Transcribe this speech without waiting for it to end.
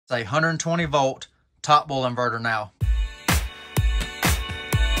It's a 120 volt TopBull inverter now.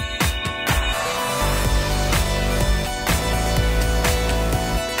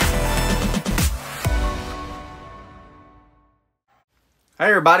 Hey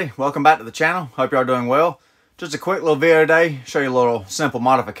everybody, welcome back to the channel. Hope you are doing well. Just a quick little video today, show you a little simple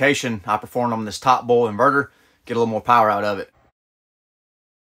modification I performed on this TopBull inverter, get a little more power out of it.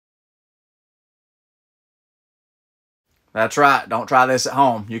 That's right, don't try this at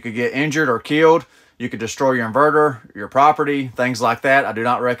home. You could get injured or killed. You could destroy your inverter, your property, things like that. I do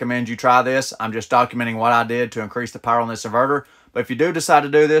not recommend you try this. I'm just documenting what I did to increase the power on this inverter. But if you do decide to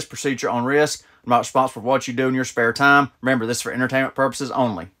do this, proceed at your own risk. I'm not responsible for what you do in your spare time. Remember, this is for entertainment purposes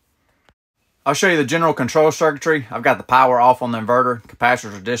only. I'll show you the general control circuitry. I've got the power off on the inverter.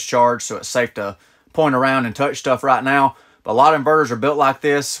 Capacitors are discharged, so it's safe to point around and touch stuff right now. But a lot of inverters are built like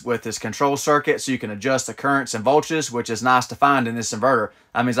this with this control circuit, so you can adjust the currents and voltages, which is nice to find in this inverter.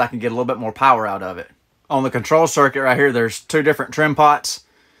 That means I can get a little bit more power out of it. On the control circuit right here, there's two different trim pots.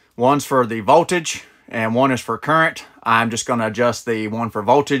 One's for the voltage and one is for current. I'm just going to adjust the one for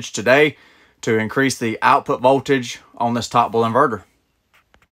voltage today to increase the output voltage on this TopBull inverter.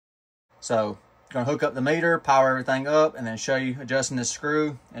 So, going to hook up the meter, power everything up, and then show you adjusting this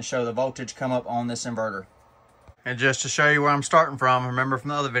screw and show the voltage come up on this inverter. And just to show you where I'm starting from, remember from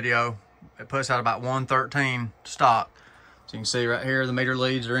the other video, it puts out about 113 stock. So you can see right here, the meter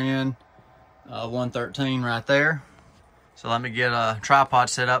leads are in 113 right there. So let me get a tripod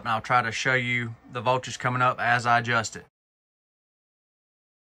set up and I'll try to show you the voltage coming up as I adjust it.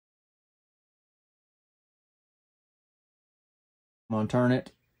 I'm going to turn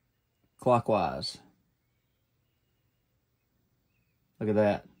it clockwise. Look at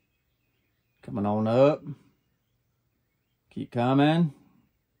that. Coming on up. Keep coming. A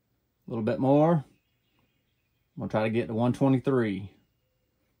little bit more. I'm going to try to get to 123.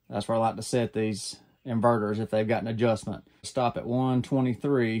 That's where I like to set these inverters if they've got an adjustment. Stop at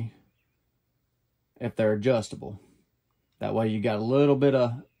 123 if they're adjustable. That way you got a little bit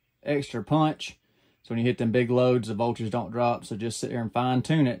of extra punch. So when you hit them big loads, the voltage don't drop. So just sit there and fine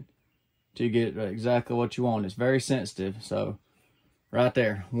tune it till you get exactly what you want. It's very sensitive. So right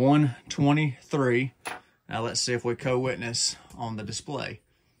there, 123. Now let's see if we co-witness on the display.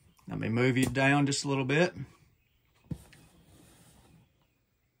 Let me move you down just a little bit.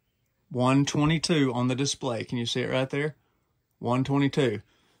 122 on the display. Can you see it right there? 122.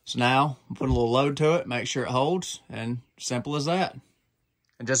 So now put a little load to it, make sure it holds, and simple as that.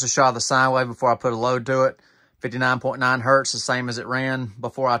 And just a shot of the sine wave before I put a load to it. 59.9 hertz, the same as it ran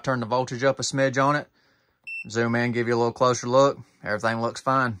before I turned the voltage up a smidge on it. Zoom in, give you a little closer look. Everything looks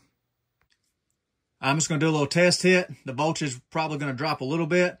fine. I'm just going to do a little test hit. The voltage is probably going to drop a little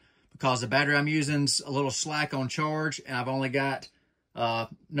bit because the battery I'm using is a little slack on charge, and I've only got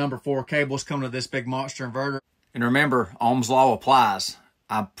number 4 cables coming to this big monster inverter. And remember, Ohm's law applies.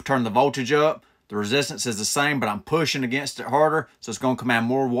 I turn the voltage up, the resistance is the same, but I'm pushing against it harder, so it's going to command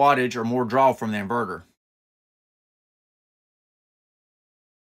more wattage or more draw from the inverter.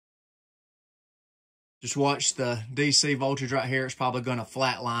 Just watch the DC voltage right here. It's probably going to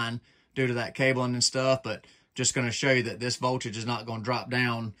flatline due to that cabling and stuff, but just going to show you that this voltage is not going to drop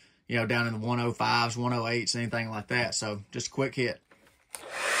down, you know, down in the 105s, 108s, anything like that. So just a quick hit.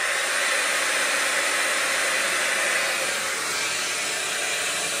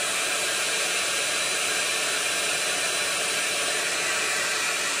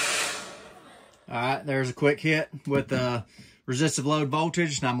 All right, there's a quick hit with the resistive load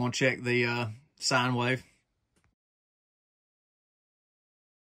voltage. Now I'm going to check the sine wave.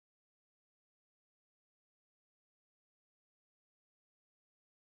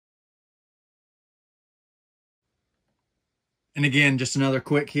 And again, just another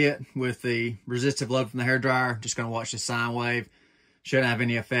quick hit with the resistive load from the hairdryer. Just going to watch the sine wave. Shouldn't have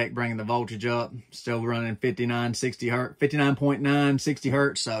any effect bringing the voltage up. Still running 59, 60 hertz, 59.9, 60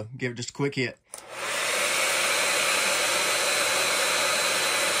 hertz. So give it just a quick hit.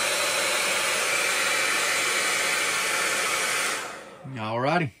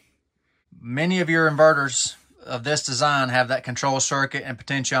 Alrighty. Many of your inverters of this design have that control circuit and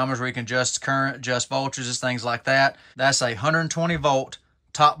potentiometers where you can adjust current, adjust voltages, things like that. That's a 120 volt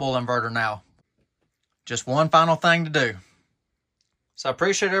TopBull inverter now. Just one final thing to do. So I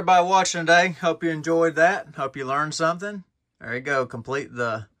appreciate everybody watching today. Hope you enjoyed that. Hope you learned something. There you go. Complete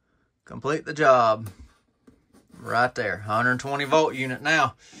the job. Right there. 120 volt unit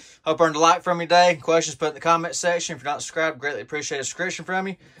now. Hope you earned a like from me today. Questions, put in the comment section. If you're not subscribed, greatly appreciate a subscription from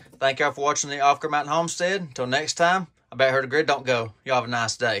you. Thank y'all for watching the Off-Grid Mountain Homestead. Until next time, I bet her the grid don't go. Y'all have a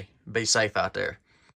nice day. Be safe out there.